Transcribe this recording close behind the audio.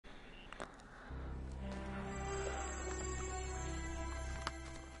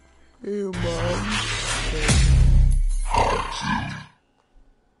Hey, Mom.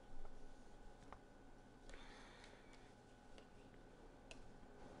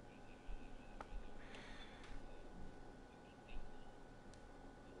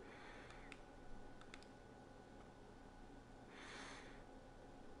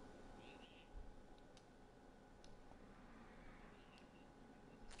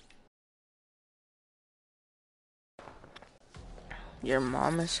 Your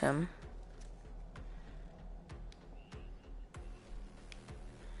mom is him.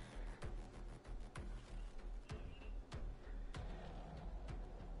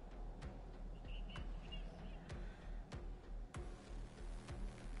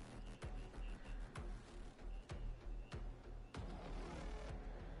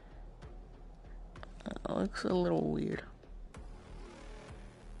 It looks a little weird.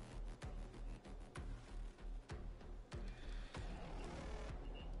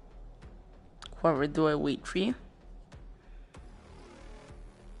 However, do I wait for you?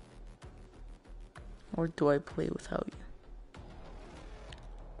 Or do I play without you?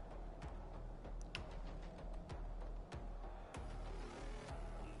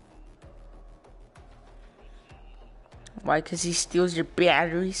 Why? Because he steals your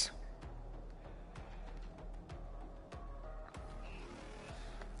batteries?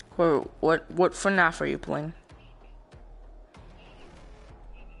 Or what FNAF are you playing?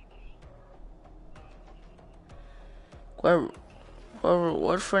 Or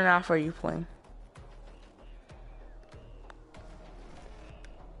what FNAF are you playing?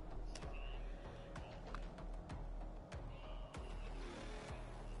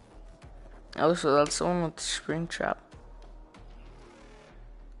 Oh, so that's the one with the spring trap.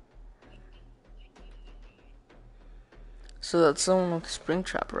 So that's the one with the spring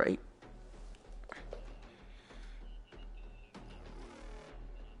trap, right?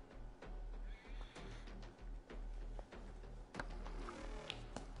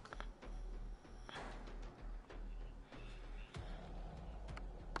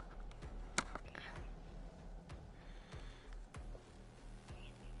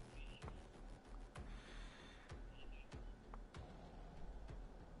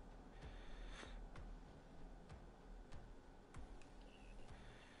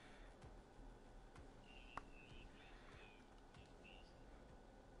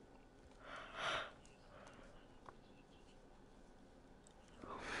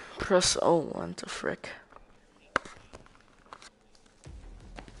 Press O1 to frick.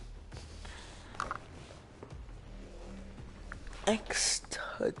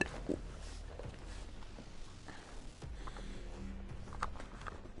 X-Tud.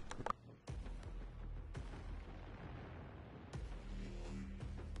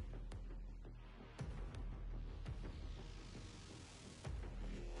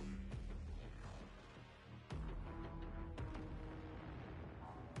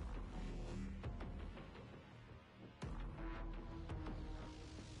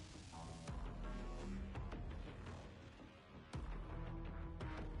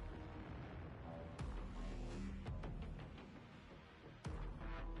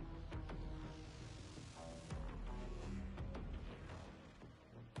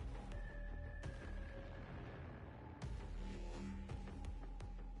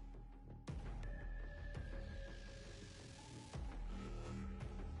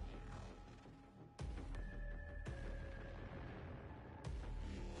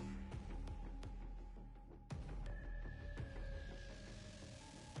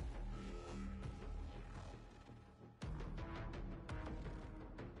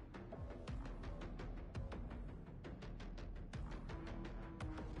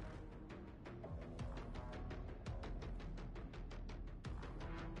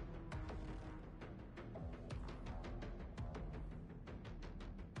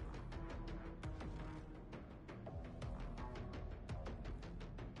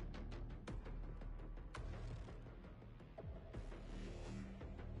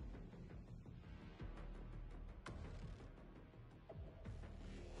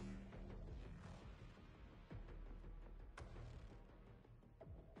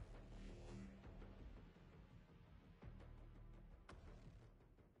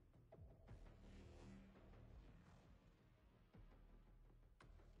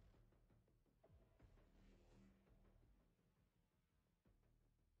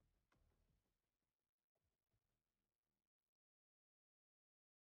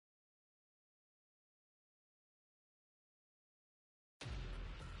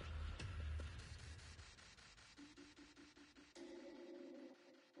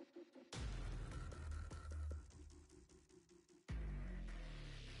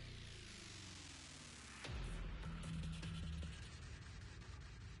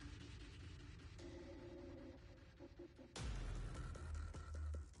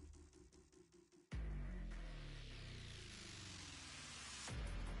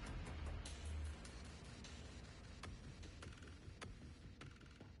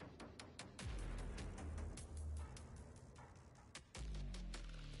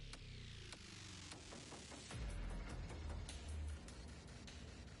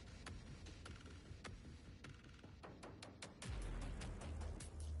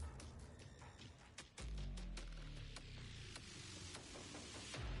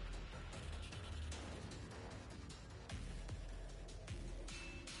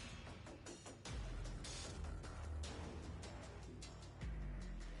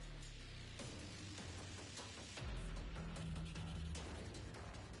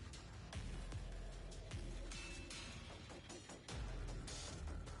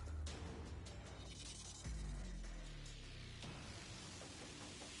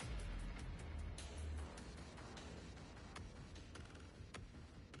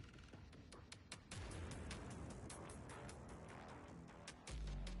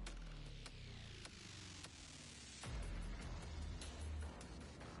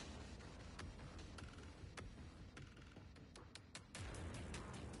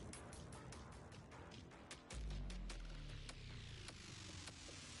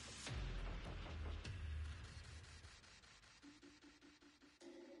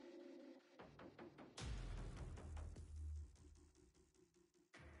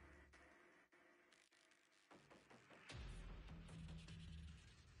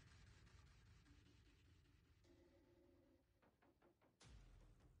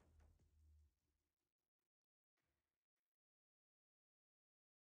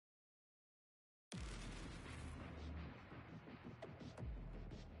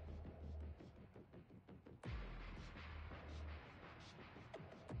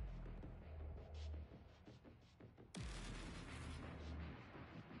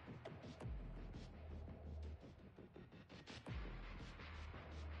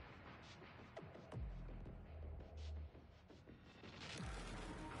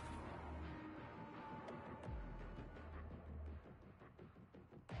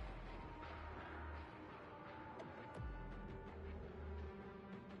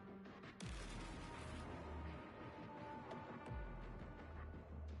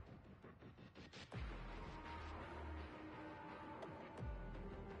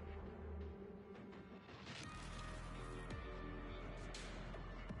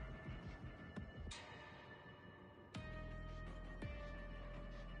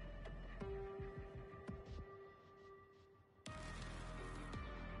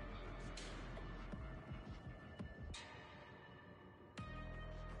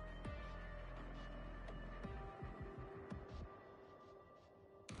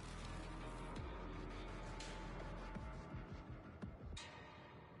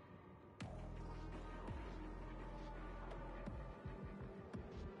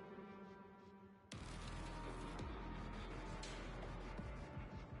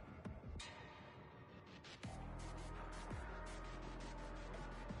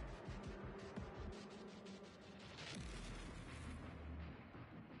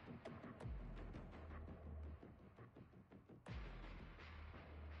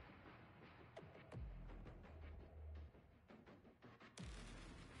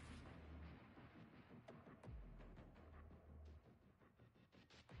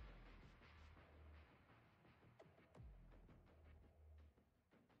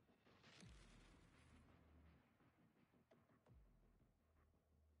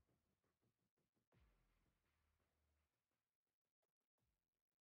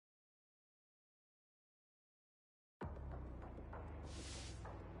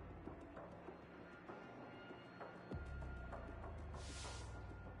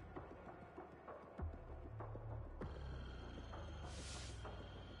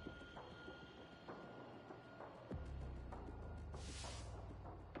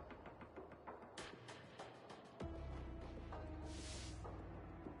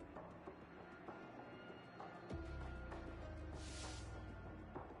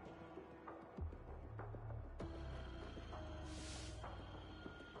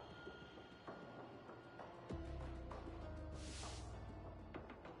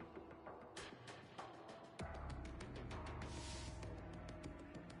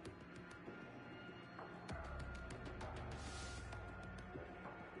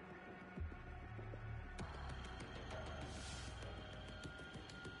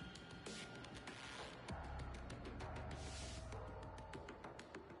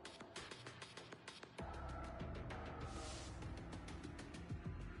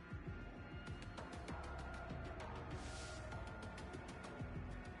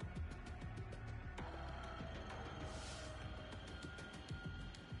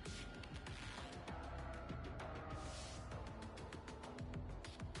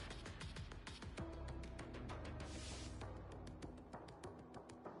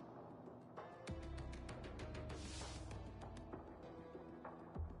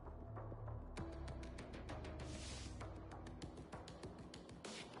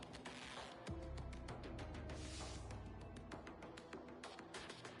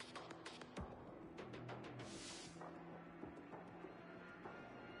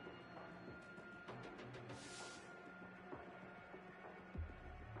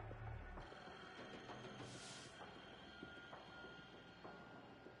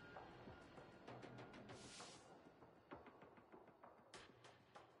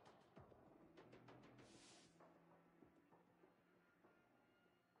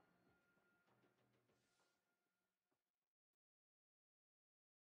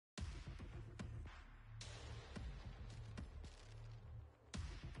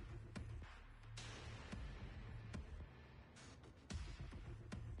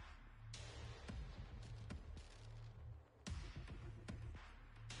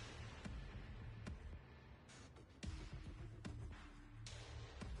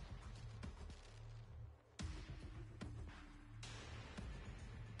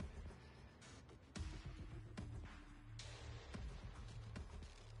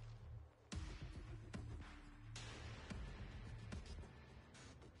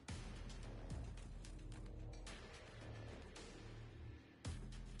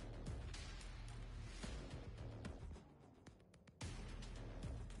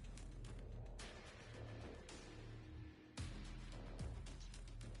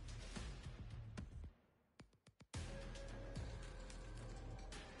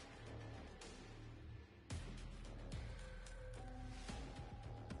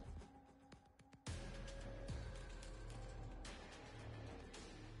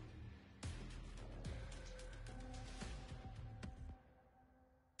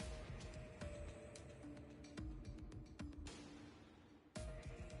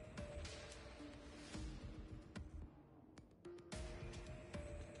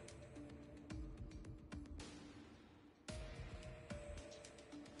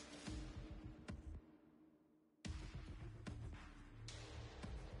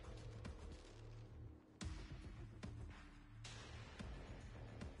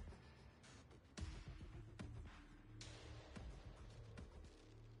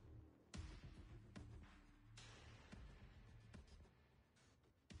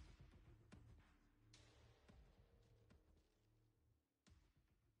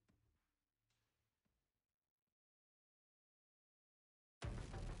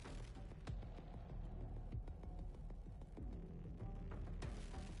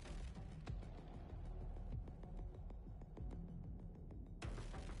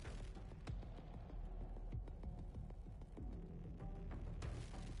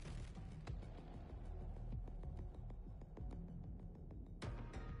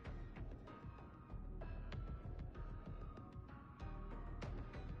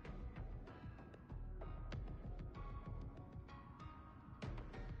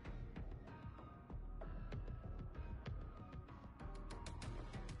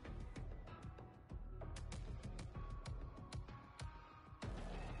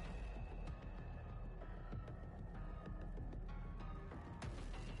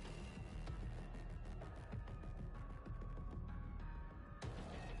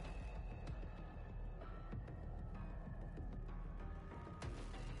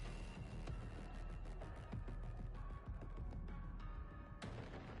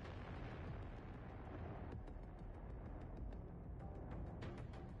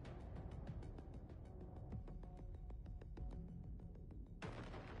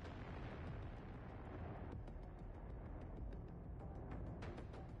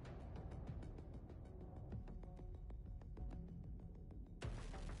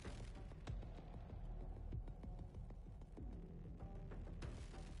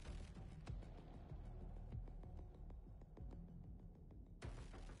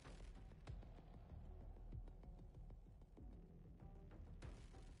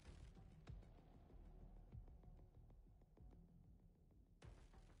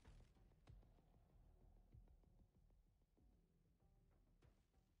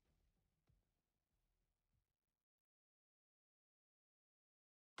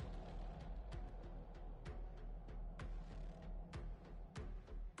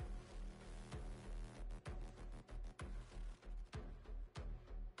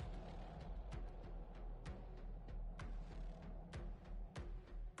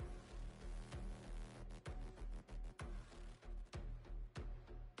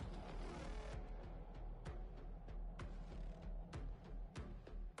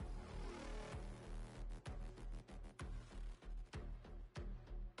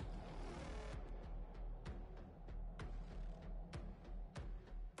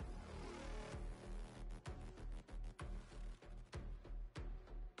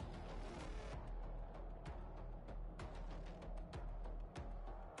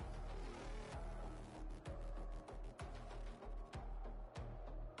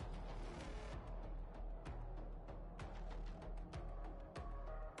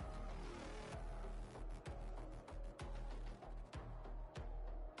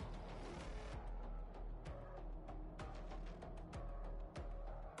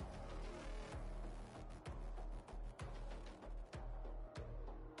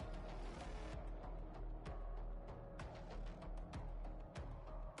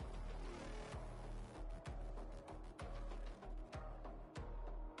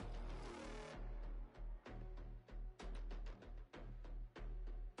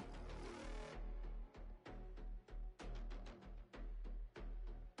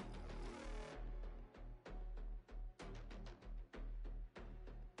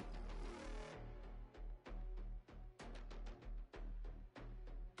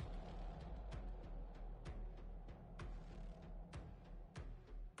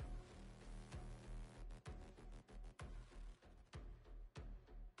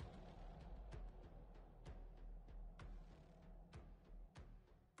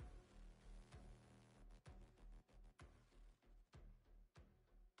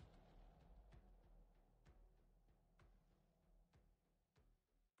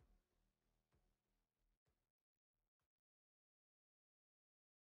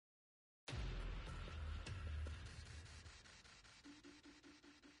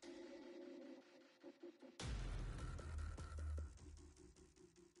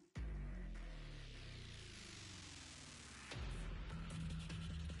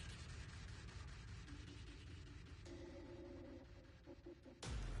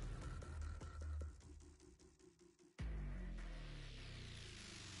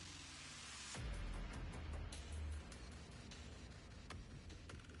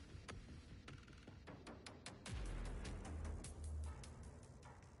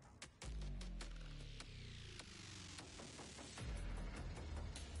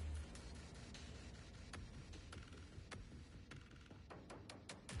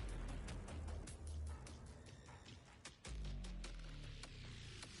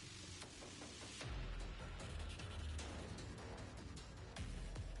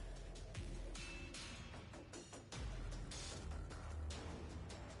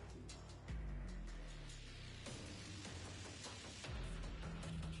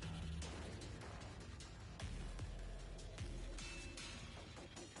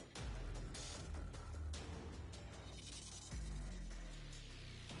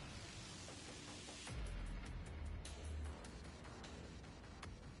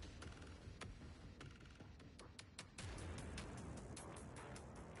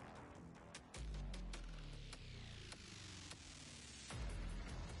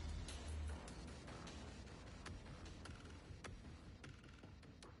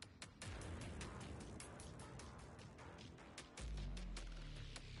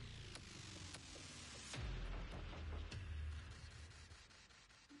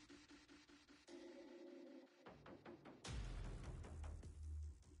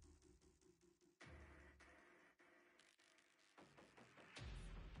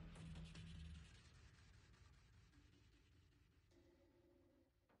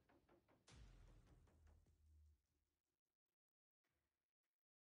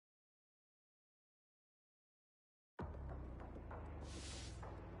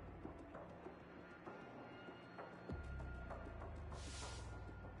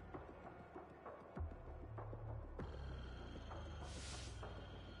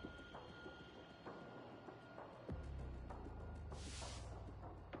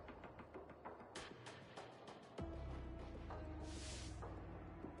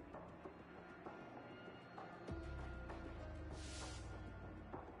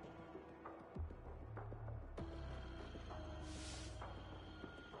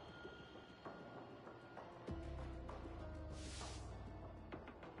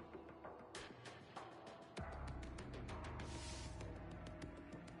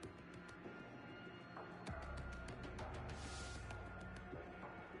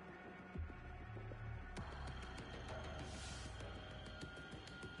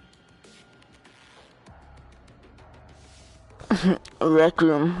 Rec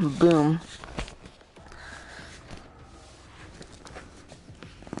room, boom.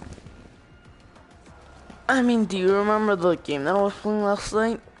 I mean, do you remember the game that I was playing last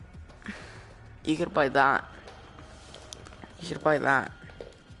night? You could buy that. You should buy that.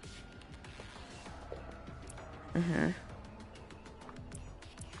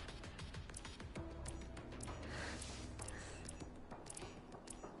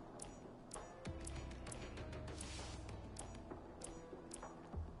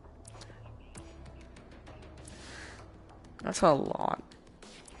 That's a lot.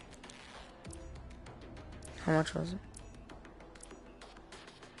 How much was it?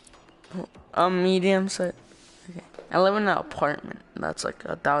 Oh, a medium size. Okay. I live in an apartment. That's like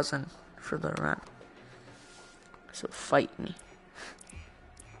 1,000 for the rent. So fight me.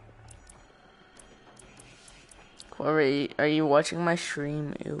 Corey, are you watching my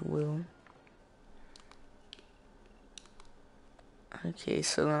stream? It will. Okay,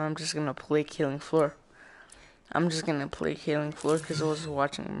 so then I'm just gonna play Killing Floor. I'm just gonna play Killing Floor because I was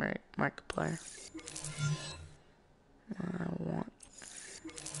watching Markiplier. I want.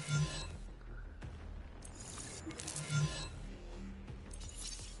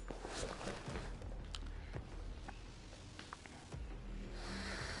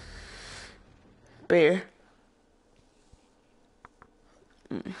 Bear.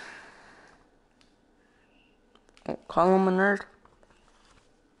 Oh, call him a nerd.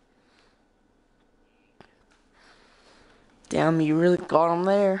 Damn, you really got him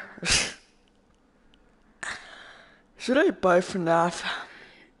there. Should I buy FNAF?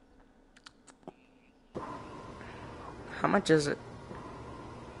 How much is it?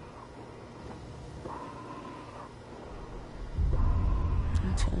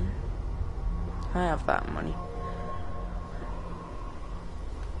 Okay. I have that money.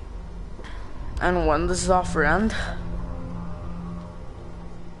 And when does the offer end?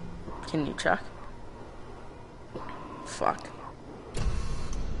 Can you check? Fuck.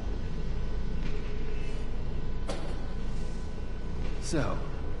 So,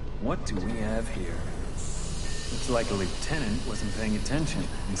 what do we have here? Looks like a lieutenant wasn't paying attention,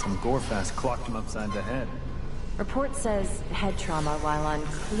 and some gorefast clocked him upside the head. Report says head trauma while on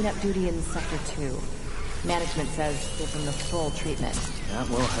cleanup duty in Sector 2. Management says give him the full treatment. That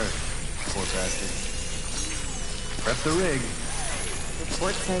will hurt, poor bastard. Prep the rig.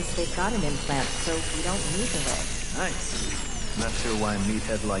 Report says they've got an implant, so we don't need the rig. Nice. Not sure why a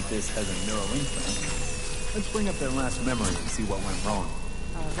meathead like this has a neural implant. Let's bring up their last memory and see what went wrong.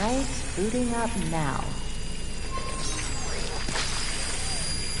 Alright, booting up now.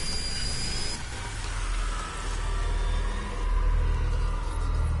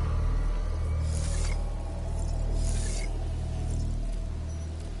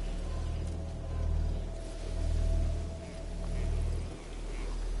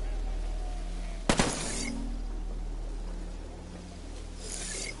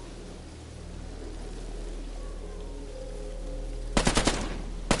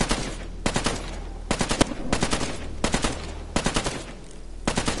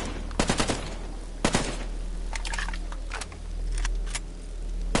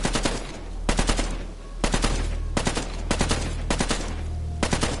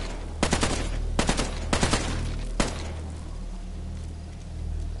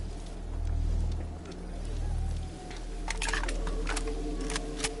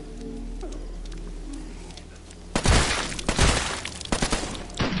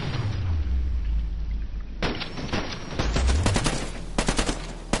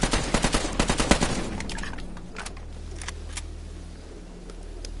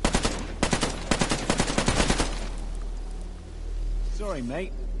 Sorry,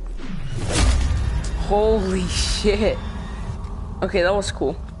 mate. Holy shit. Okay, that was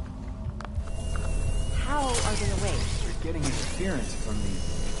cool. How are they awake? You're getting interference from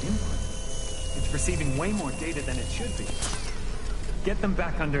the implant. It's receiving way more data than it should be. Get them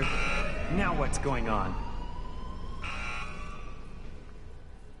back under... Now what's going on?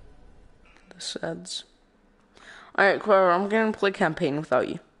 The SEDS. Alright, Clara, I'm gonna play campaign without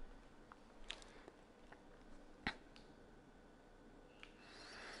you.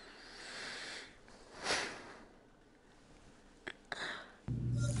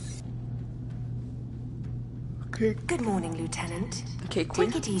 Okay. Good morning, Lieutenant. Okay, Queen.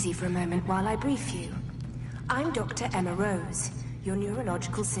 Take it easy for a moment while I brief you. I'm Dr. Emma Rose, your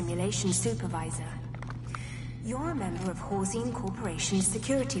neurological simulation supervisor. You're a member of Horsine Corporation's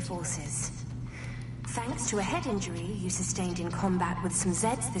security forces. Thanks to a head injury you sustained in combat with some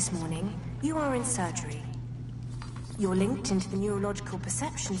Zeds this morning, you are in surgery. You're linked into the neurological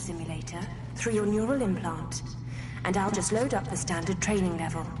perception simulator through your neural implant, and I'll just load up the standard training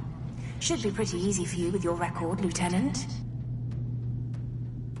level. Should be pretty easy for you with your record, Lieutenant.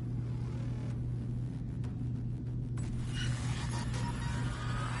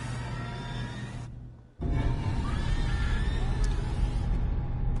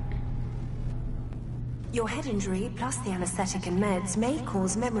 Your head injury, plus the anesthetic and meds, may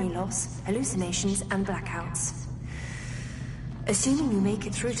cause memory loss, hallucinations, and blackouts. Assuming you make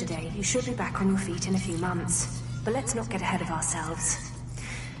it through today, you should be back on your feet in a few months. But let's not get ahead of ourselves.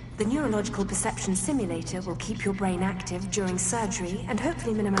 The neurological perception simulator will keep your brain active during surgery and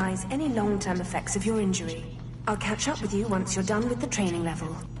hopefully minimize any long-term effects of your injury. I'll catch up with you once you're done with the training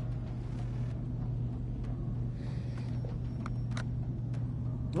level.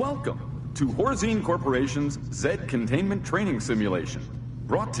 Welcome to Horzine Corporation's Zed Containment Training Simulation,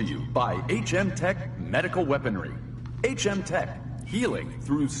 brought to you by HM Tech Medical Weaponry. HM Tech, healing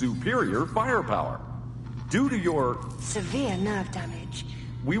through superior firepower. Due to your severe nerve damage,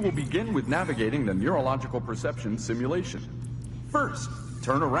 we will begin with navigating the neurological perception simulation. First,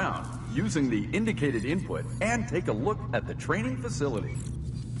 turn around using the indicated input and take a look at the training facility.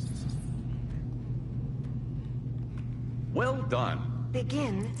 Well done.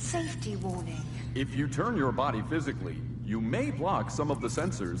 Begin safety warning. If you turn your body physically, you may block some of the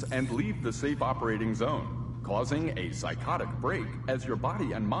sensors and leave the safe operating zone, causing a psychotic break as your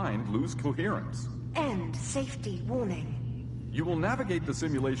body and mind lose coherence. End safety warning. You will navigate the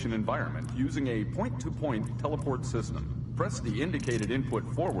simulation environment using a point-to-point teleport system. Press the indicated input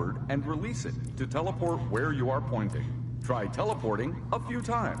forward and release it to teleport where you are pointing. Try teleporting a few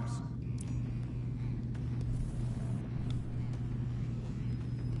times.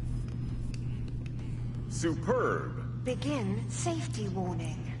 Superb. Begin safety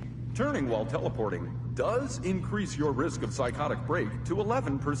warning. Turning while teleporting does increase your risk of psychotic break to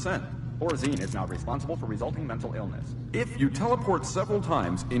 11%. Horzine is now responsible for resulting mental illness. If you teleport several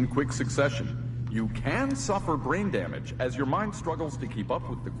times in quick succession, you can suffer brain damage as your mind struggles to keep up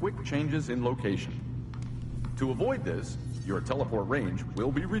with the quick changes in location. To avoid this, your teleport range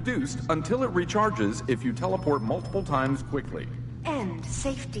will be reduced until it recharges if you teleport multiple times quickly. End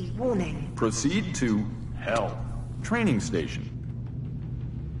safety warning. Proceed to Hell Training Station.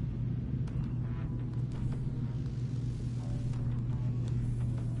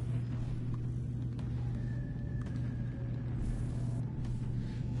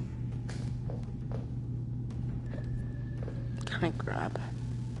 Can I grab?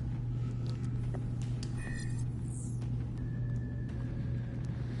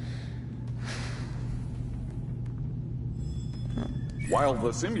 While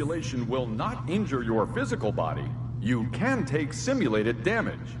the simulation will not injure your physical body, you can take simulated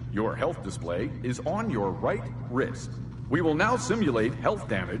damage. Your health display is on your right wrist. We will now simulate health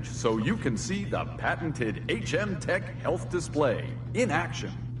damage so you can see the patented HM Tech health display in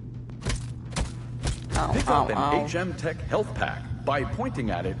action. Pick up an HM Tech health pack by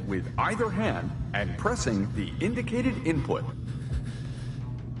pointing at it with either hand and pressing the indicated input.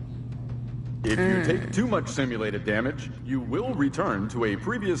 If you take too much simulated damage, you will return to a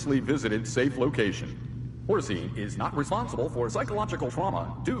previously visited safe location. Horzine is not responsible for psychological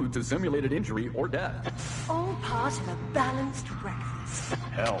trauma due to simulated injury or death. All part of a balanced breakfast.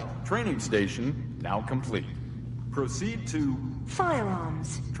 Hell Training Station now complete. Proceed to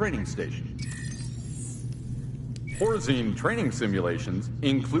Firearms. Training Station. Horzine training simulations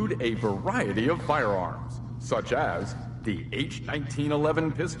include a variety of firearms, such as the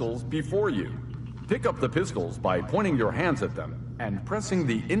H1911 pistols before you. Pick up the pistols by pointing your hands at them and pressing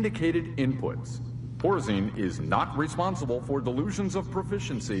the indicated inputs. Horzine is not responsible for delusions of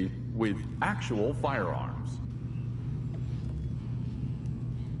proficiency with actual firearms.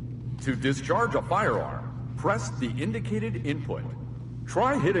 To discharge a firearm, press the indicated input.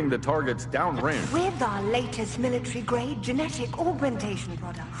 Try hitting the targets downrange. With our latest military-grade genetic augmentation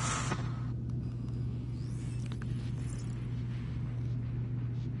products.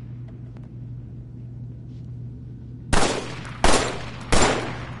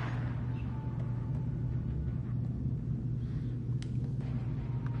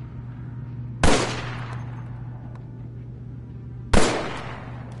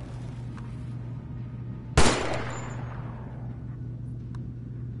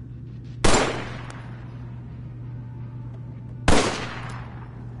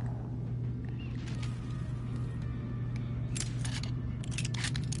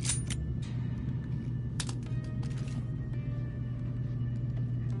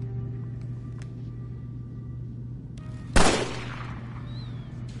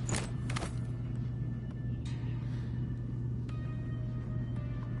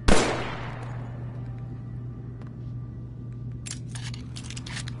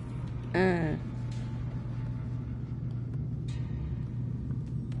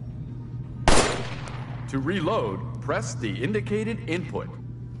 To reload, press the indicated input.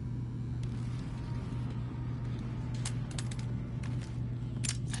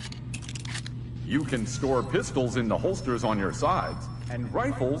 You can store pistols in the holsters on your sides and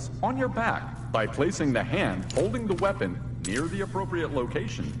rifles on your back by placing the hand holding the weapon near the appropriate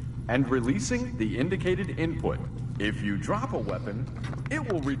location and releasing the indicated input. If you drop a weapon, it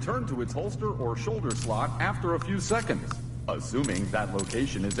will return to its holster or shoulder slot after a few seconds, assuming that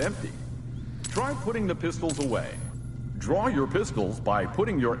location is empty. Try putting the pistols away. Draw your pistols by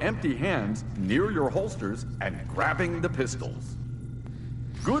putting your empty hands near your holsters and grabbing the pistols.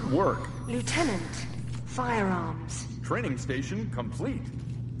 Good work. Lieutenant, firearms. Training station complete.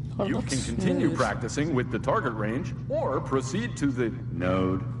 Oh, You can that's continue smooth. practicing with the target range or proceed to the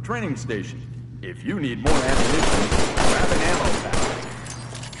node training station. If you need more ammunition, grab an ammo pack.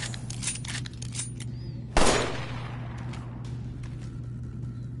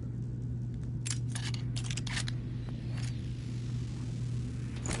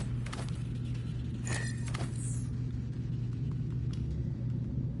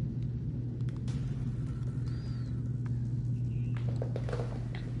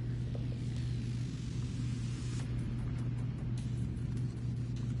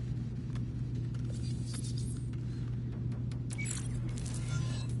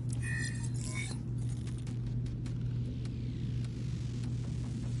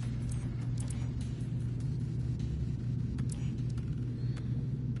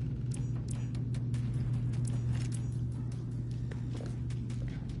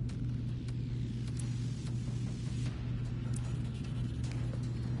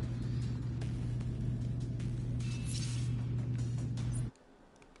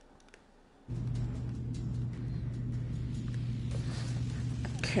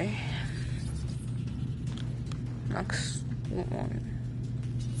 Okay. Next one.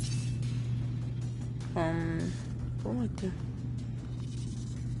 What do I do?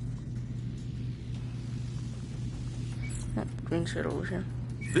 Oh, green shit over here.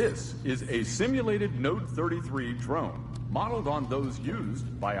 This is a simulated Node 33 drone, modeled on those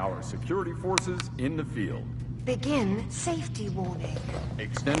used by our security forces in the field. Begin safety warning.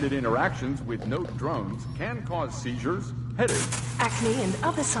 Extended interactions with Node drones can cause seizures, headaches, Acne and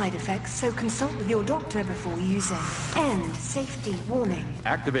other side effects, so consult with your doctor before using. End safety warning.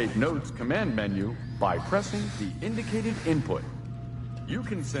 Activate Node's command menu by pressing the indicated input. You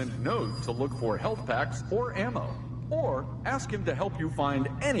can send Node to look for health packs or ammo, or ask him to help you find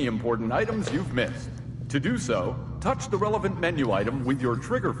any important items you've missed. To do so, touch the relevant menu item with your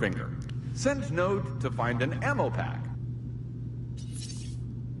trigger finger. Send Node to find an ammo pack.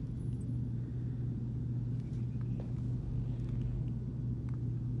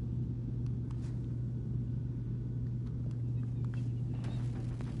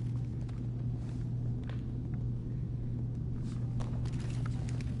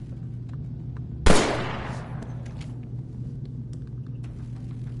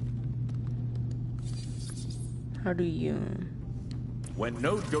 How do you... When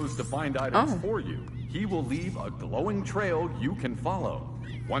Node goes to find items Oh. for you, he will leave a glowing trail you can follow.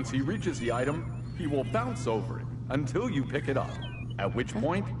 Once he reaches the item, he will bounce over it until you pick it up, at which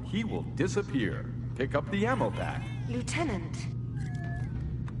point he will disappear. Pick up the ammo pack. Lieutenant.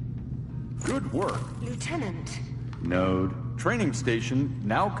 Good work. Lieutenant. Node. Training station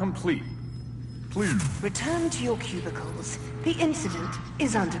now complete. Please, Return to your cubicles. The incident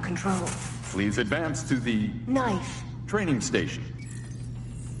is under control. please advance to the Knife. training station.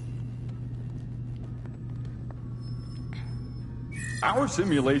 Our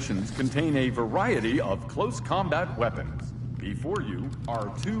simulations contain a variety of close combat weapons. Before you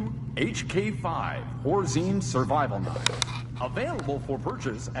are two HK-5 Horzine survival knives, available for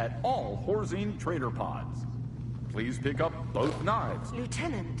purchase at all Horzine trader pods. Please pick up both knives.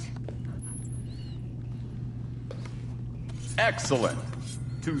 Lieutenant. Excellent.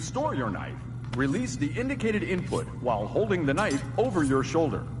 To store your knife, release the indicated input while holding the knife over your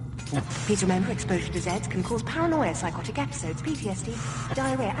shoulder. Please remember, exposure to Zeds can cause paranoia, psychotic episodes, PTSD,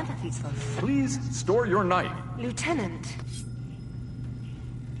 diarrhea, and athlete's foot. Please store your knife. Lieutenant.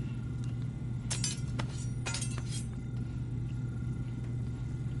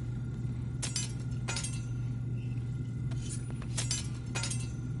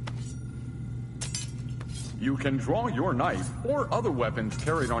 You can draw your knife or other weapons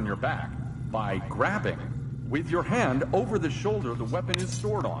carried on your back by grabbing with your hand over the shoulder the weapon is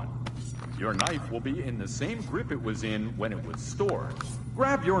stored on. Your knife will be in the same grip it was in when it was stored.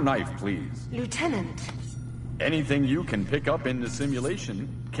 Grab your knife, please. Lieutenant. Anything you can pick up in the simulation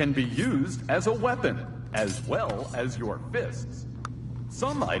can be used as a weapon, as well as your fists.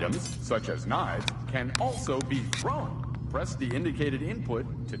 Some items, such as knives, can also be thrown. Press the indicated input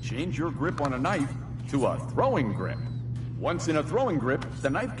to change your grip on a knife to a throwing grip. Once in a throwing grip, the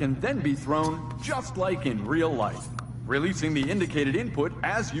knife can then be thrown just like in real life, releasing the indicated input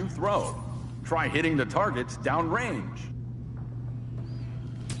as you throw. Try hitting the targets downrange.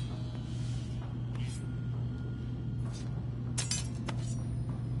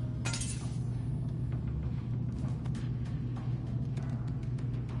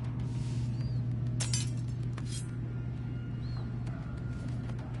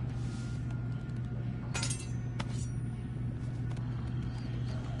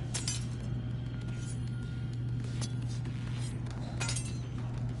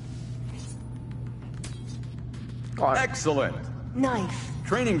 Excellent! Knife.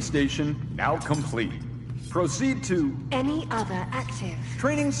 Training station now complete. Proceed to Any other active.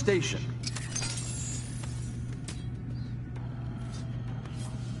 training station.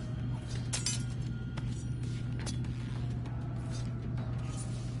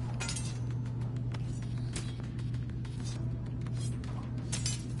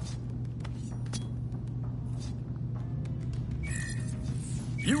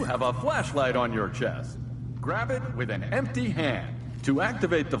 You have a flashlight on your chest. Grab it with an empty hand. To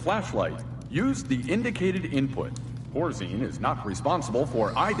activate the flashlight, use the indicated input. Horzine is not responsible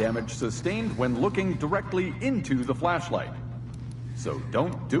for eye damage sustained when looking directly into the flashlight. So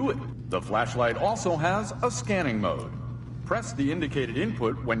don't do it. The flashlight also has a scanning mode. Press the indicated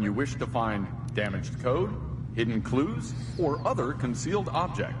input when you wish to find damaged code, hidden clues, or other concealed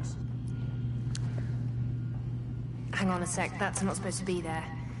objects. Hang on a sec, that's not supposed to be there.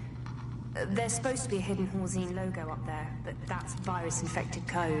 There's supposed to be a hidden Horzine logo up there, but that's virus-infected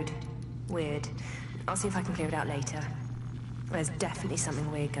code. Weird. I'll see if I can clear it out later. There's definitely something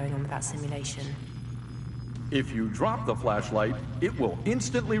weird going on with that simulation. If you drop the flashlight, it will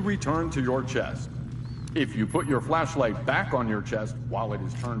instantly return to your chest. If you put your flashlight back on your chest while it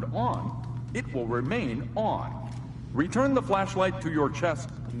is turned on, it will remain on. Return the flashlight to your chest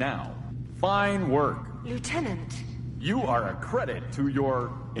now. Fine work. Lieutenant! You are a credit to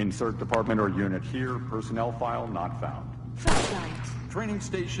your insert department or unit here, personnel file not found. Flashlight. Training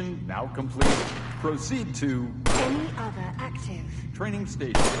station now complete. Proceed to Any other active. training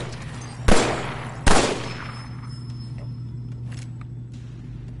station.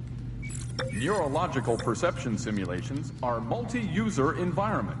 Neurological perception simulations are multi-user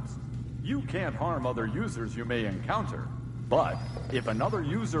environments. You can't harm other users you may encounter, but if another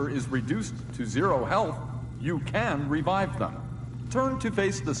user is reduced to 0 health, you can revive them. Turn to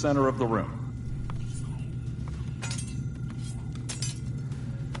face the center of the room.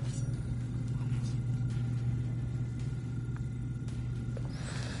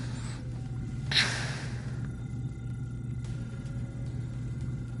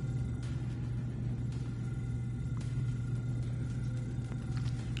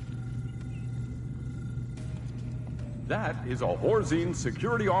 That is a Horzine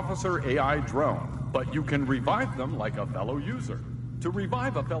Security Officer AI drone, but you can revive them like a fellow user. To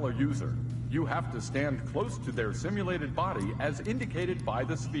revive a fellow user, you have to stand close to their simulated body as indicated by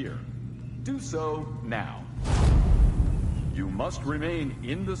the sphere. Do so now. You must remain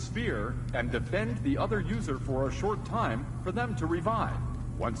in the sphere and defend the other user for a short time for them to revive.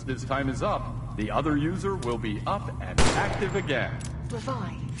 Once this time is up, the other user will be up and active again.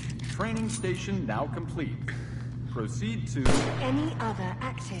 Revive. Training station now complete. Proceed to Any other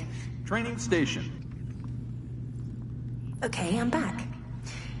active. training station. Okay, I'm back.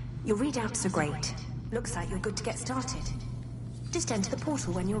 Your readouts are great. Looks like you're good to get started. Just enter the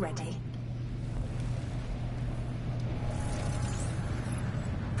portal when you're ready.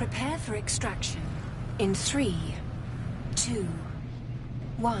 Prepare for extraction. In 3, 2,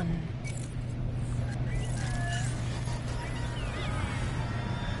 1.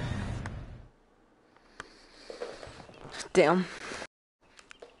 Damn.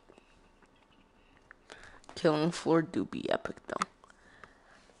 Killing floor do be epic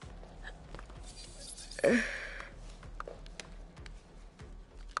though.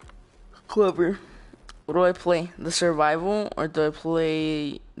 Clover. What do I play? The survival or do I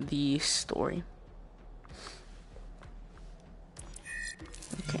play the story?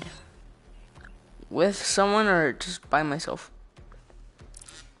 Okay. With someone or just by myself?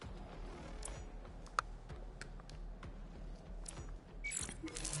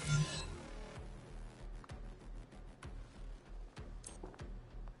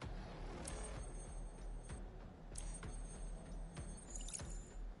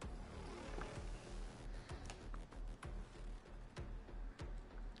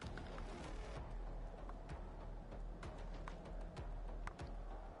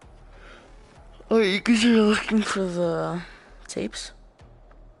 Oh, you guys are looking for the tapes?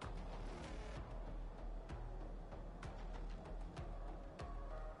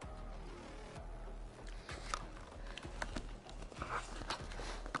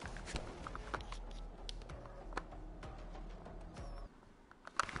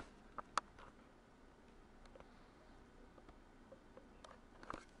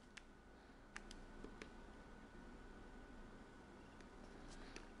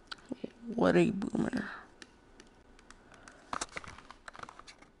 What a boomer.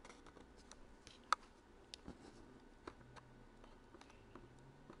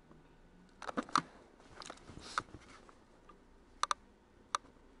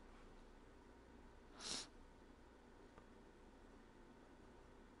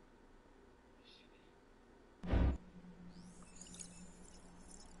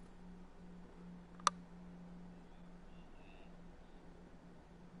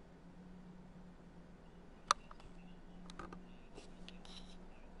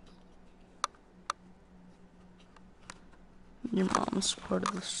 Your mom's part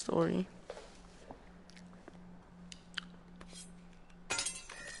of the story.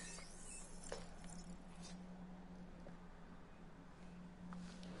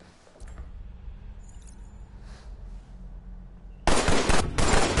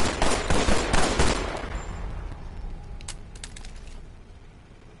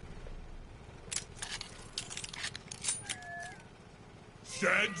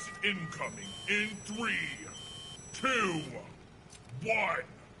 Sheds incoming in 3, 2, 1.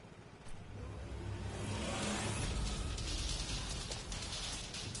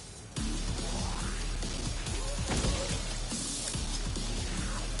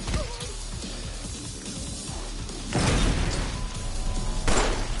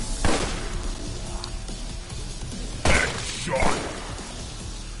 Shot.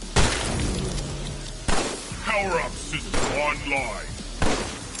 Power-up system online.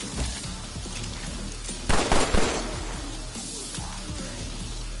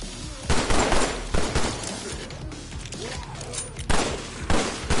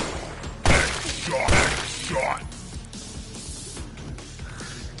 Shot.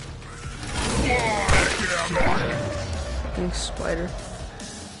 Fucking spider.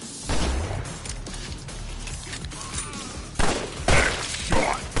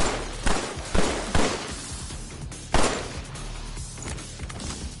 Shot.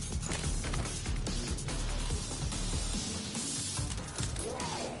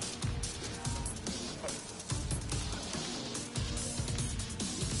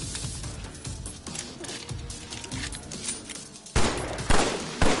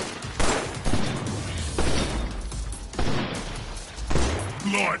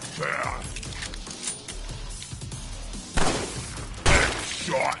 Bloodbath.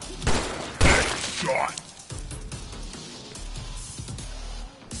 Shot. Shot.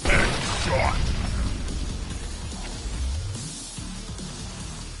 Shot.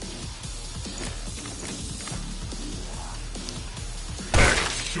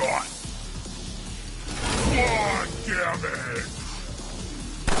 Shot. Blood damage.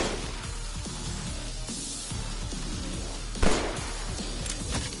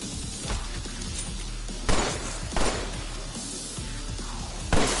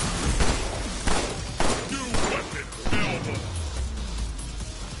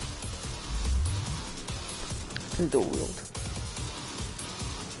 The world.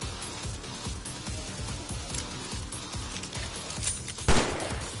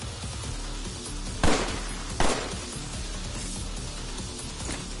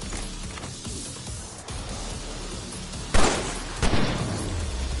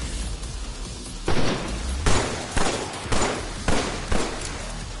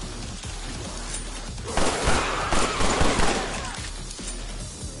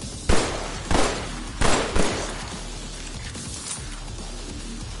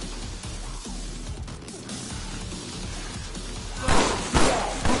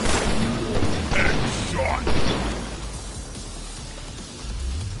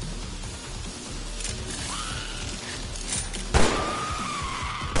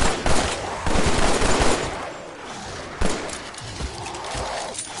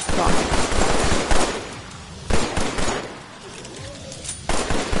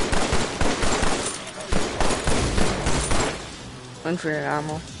 Went for your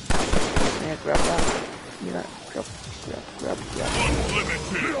ammo. Yeah, grab that. Yeah, grab.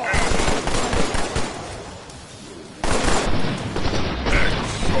 Unlimited ammo.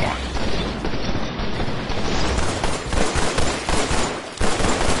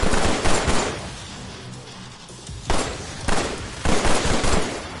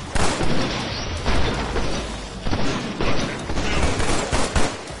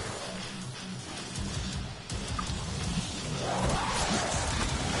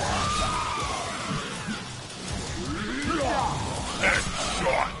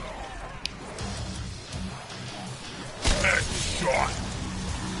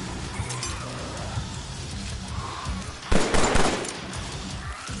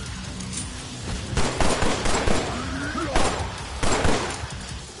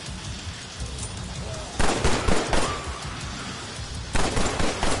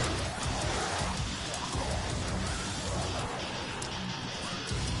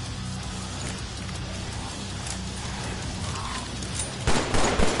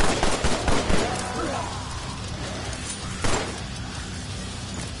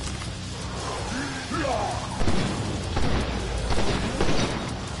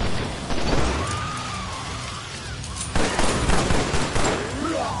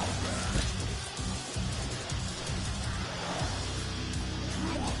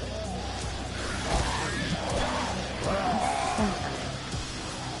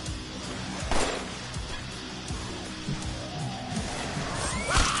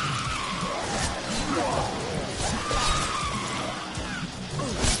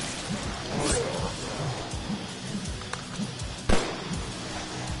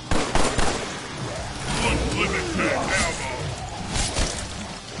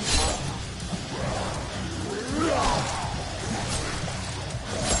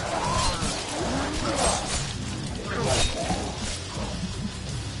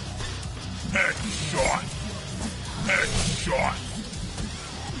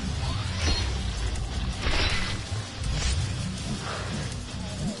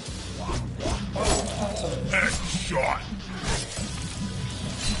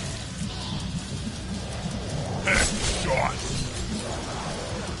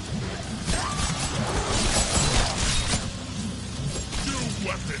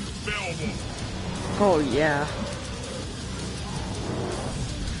 Oh yeah.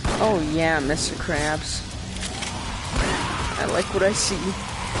 Oh yeah, Mr. Krabs. I like what I see.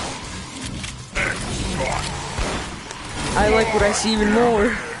 I like what I see even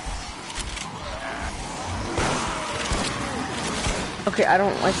more. Okay, I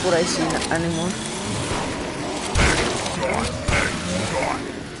don't like what I see anymore.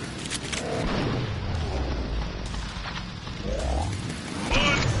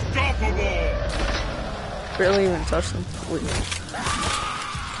 Unstoppable! Barely even touch them. Wait.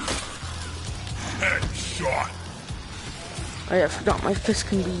 Headshot! Oh yeah, I forgot my fists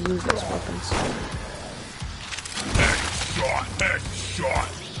can be used as weapons. Headshot! Headshot!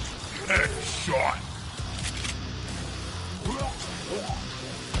 Headshot!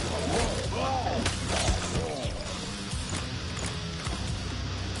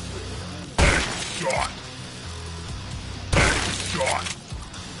 Headshot! Headshot!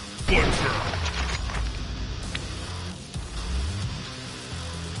 Butcher!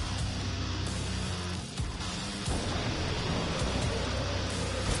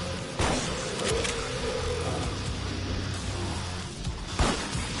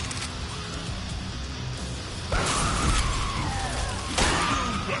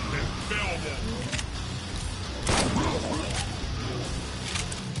 Weapon available!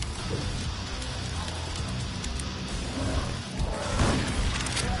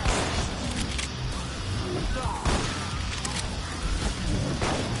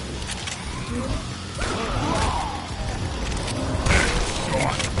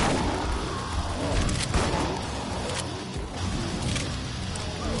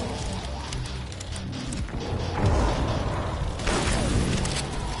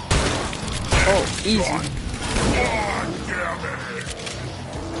 Oh, easy. God damn it!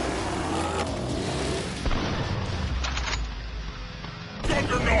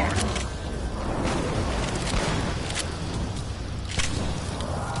 Juggernaut!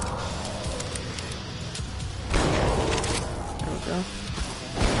 There we go.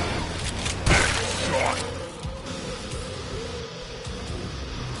 Shot!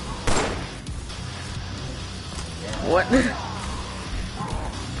 What?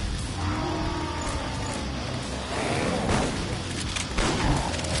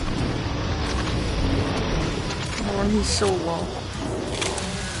 Oh, he's so low.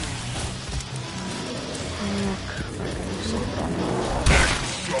 Oh, crap, I'm so dumb.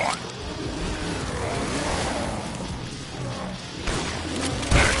 Shot!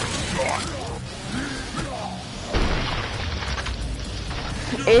 Shot!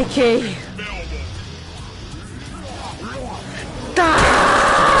 AK. Available!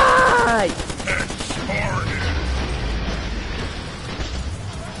 Die! Head-charted!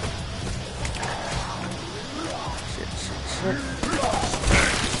 Shit, shit, shit.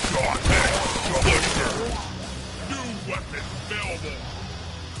 Shot! Butcher! New weapon available!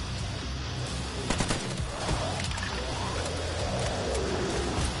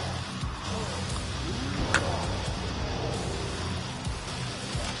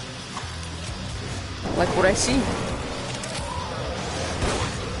 Like what I see.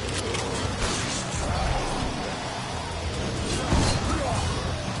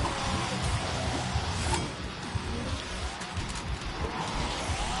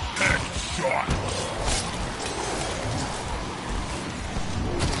 Headshot!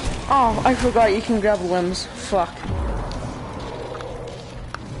 Oh, I forgot you can grab limbs. Fuck.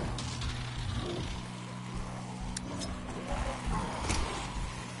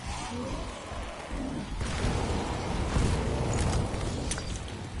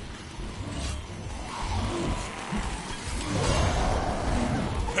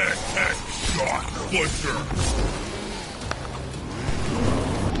 Headshot! Butcher!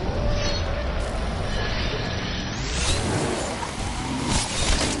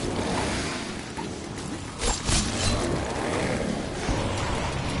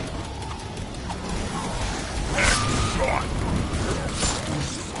 Headshot!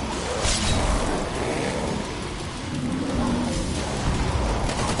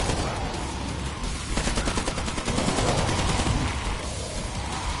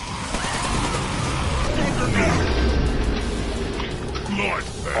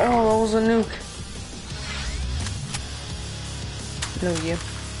 Bloodbath! Oh, that was a nuke. No, you.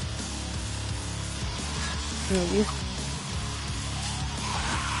 No, you.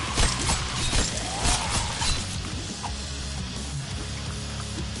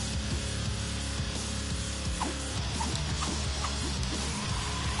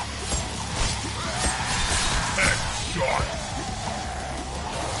 Headshot!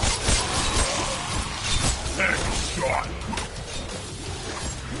 Headshot!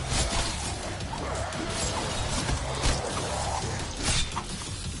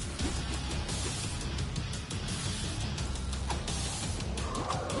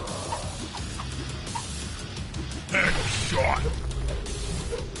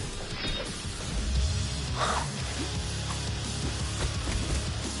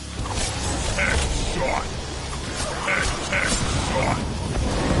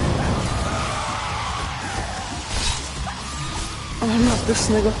 this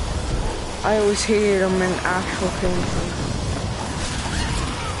nigga. I always hated him in actual gameplay.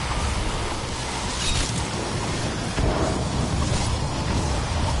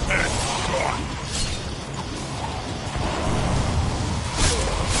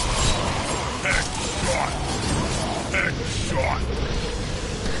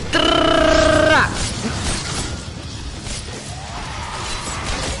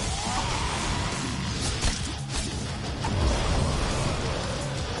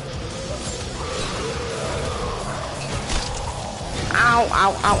 Ow,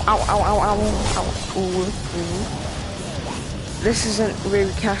 ow, ow, ow, ow, ow, ow, ow. Ooh, ooh. This isn't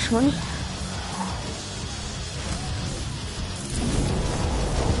really cash money.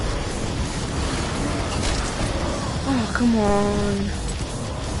 Oh, come on.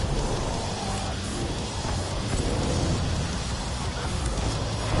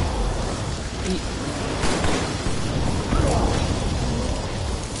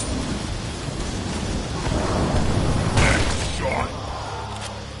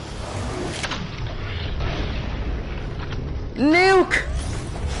 Nuke!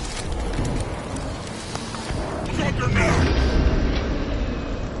 Juggernaut!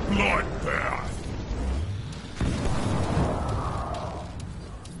 Bloodbath!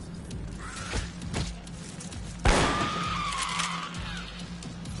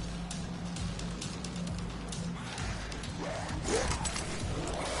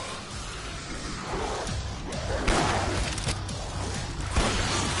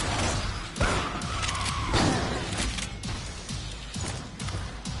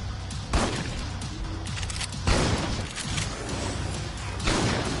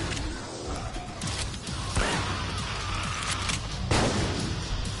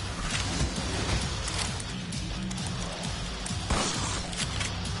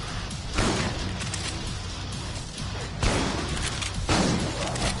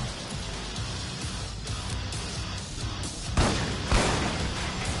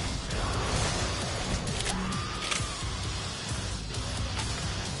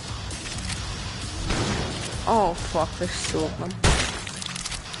 Oh fuck, there's two of them.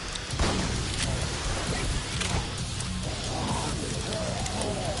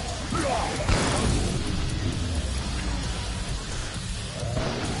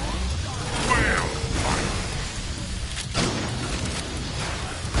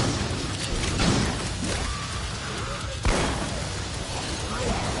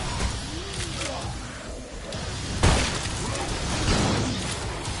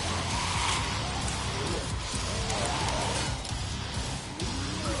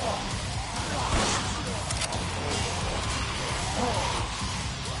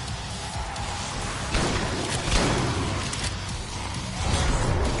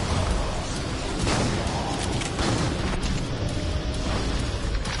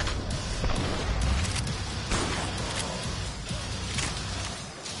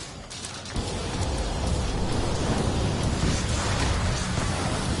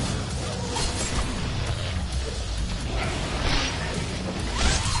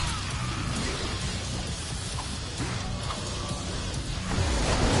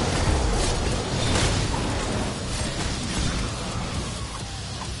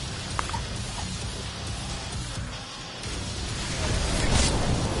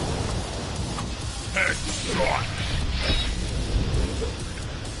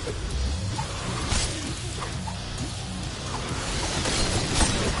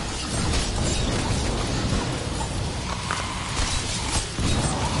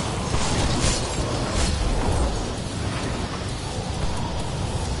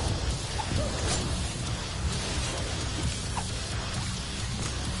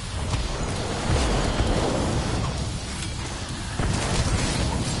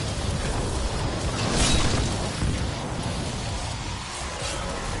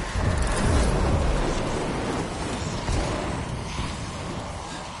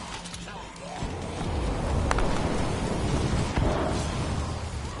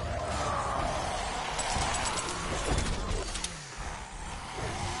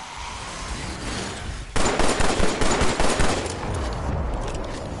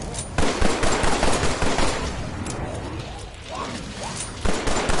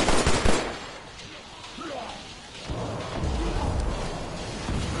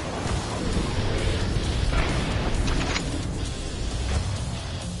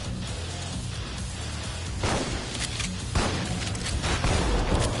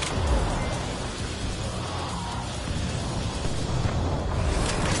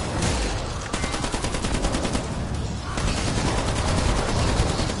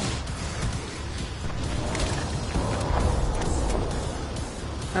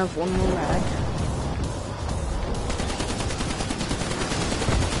 have one more rag.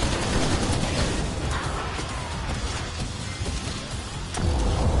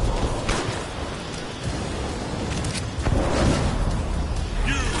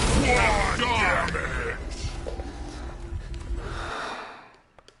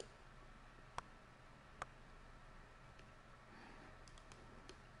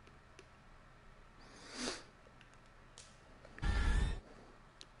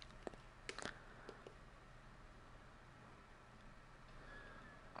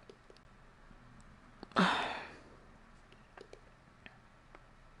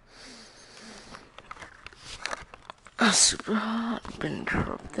 Super hot, been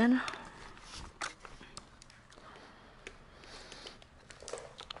interrupted.